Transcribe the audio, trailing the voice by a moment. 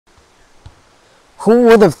Who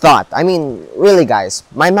would have thought? I mean, really guys,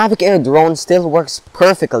 my Mavic Air Drone still works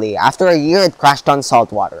perfectly after a year it crashed on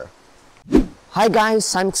saltwater. Hi guys,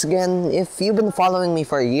 Simx again. If you've been following me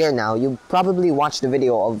for a year now, you've probably watched the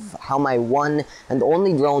video of how my one and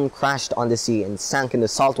only drone crashed on the sea and sank in the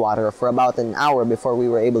saltwater for about an hour before we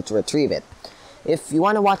were able to retrieve it. If you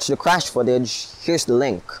want to watch the crash footage, here's the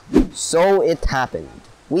link. So it happened.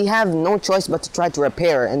 We have no choice but to try to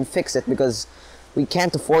repair and fix it because we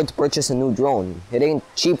can't afford to purchase a new drone. It ain't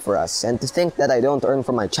cheap for us, and to think that I don't earn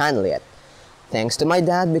from my channel yet. Thanks to my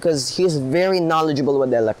dad because he's very knowledgeable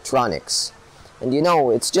with electronics. And you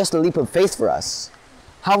know, it's just a leap of faith for us.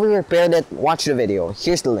 How we repaired it, watch the video.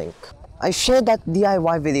 Here's the link. I shared that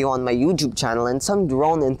DIY video on my YouTube channel and some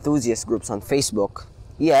drone enthusiast groups on Facebook.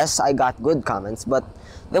 Yes, I got good comments, but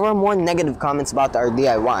there were more negative comments about our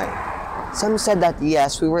DIY. Some said that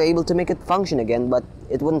yes, we were able to make it function again, but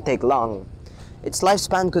it wouldn't take long. Its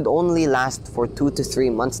lifespan could only last for 2 to 3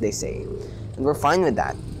 months, they say. And we're fine with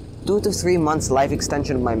that. 2 to 3 months life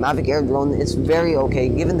extension of my Mavic Air Drone is very okay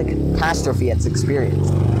given the catastrophe it's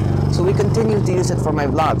experienced. So we continue to use it for my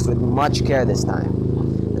vlogs with much care this time.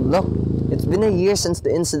 And look, it's been a year since the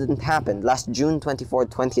incident happened last June 24,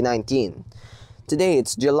 2019. Today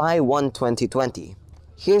it's July 1, 2020.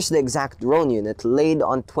 Here's the exact drone unit laid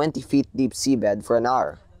on 20 feet deep seabed for an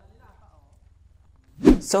hour.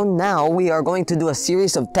 So now we are going to do a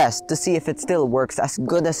series of tests to see if it still works as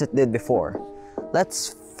good as it did before.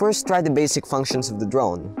 Let's first try the basic functions of the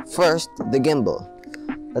drone. First, the gimbal.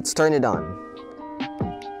 Let's turn it on.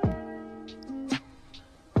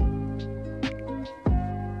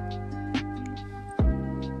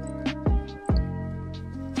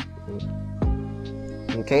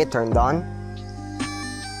 Okay, turned on.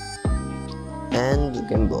 And the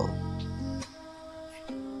gimbal.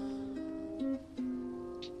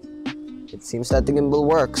 It seems that the gimbal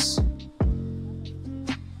works.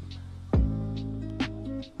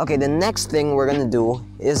 Okay, the next thing we're gonna do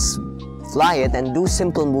is fly it and do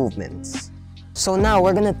simple movements. So now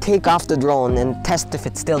we're gonna take off the drone and test if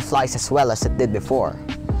it still flies as well as it did before.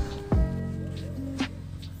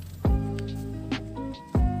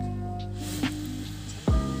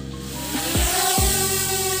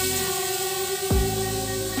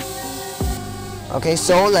 Okay,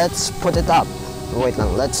 so let's put it up. Wait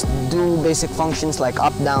lang, let's do basic functions like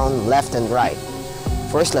up, down, left, and right.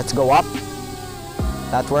 First, let's go up.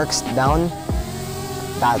 That works. Down.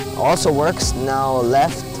 That also works. Now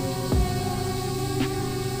left.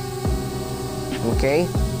 Okay,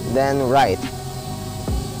 then right.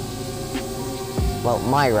 Well,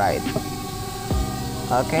 my right.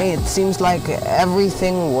 Okay, it seems like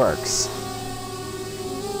everything works.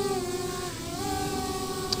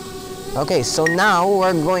 Okay, so now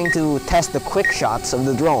we're going to test the quick shots of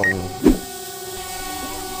the drone.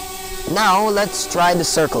 Now let's try the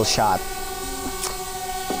circle shot.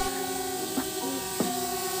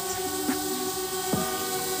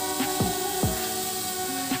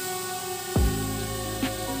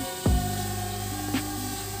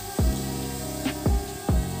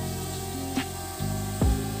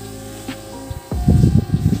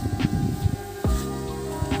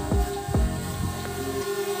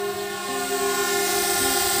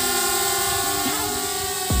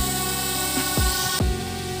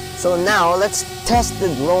 So now let's test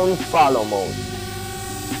the drone follow mode.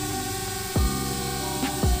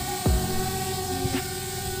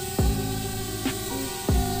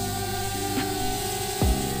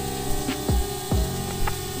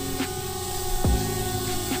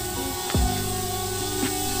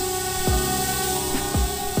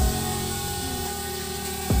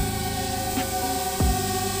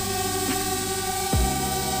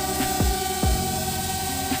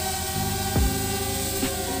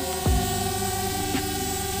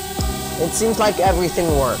 It seems like everything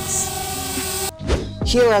works.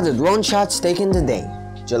 Here are the drone shots taken today,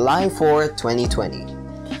 July 4, 2020.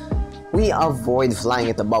 We avoid flying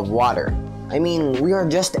it above water. I mean, we are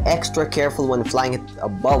just extra careful when flying it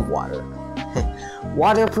above water.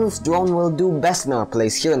 Waterproof drone will do best in our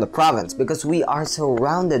place here in the province because we are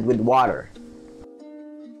surrounded with water.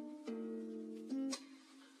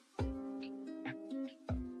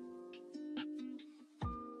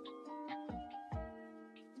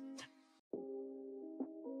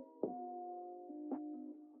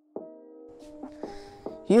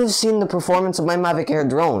 You've seen the performance of my Mavic Air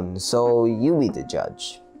Drone, so you be the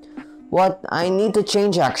judge. What I need to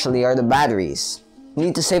change actually are the batteries.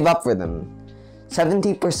 Need to save up for them.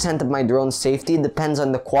 70% of my drone's safety depends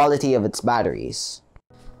on the quality of its batteries.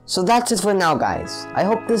 So that's it for now guys. I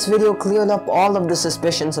hope this video cleared up all of the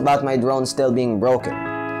suspicions about my drone still being broken.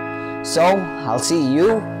 So, I'll see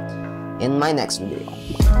you in my next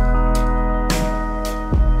video.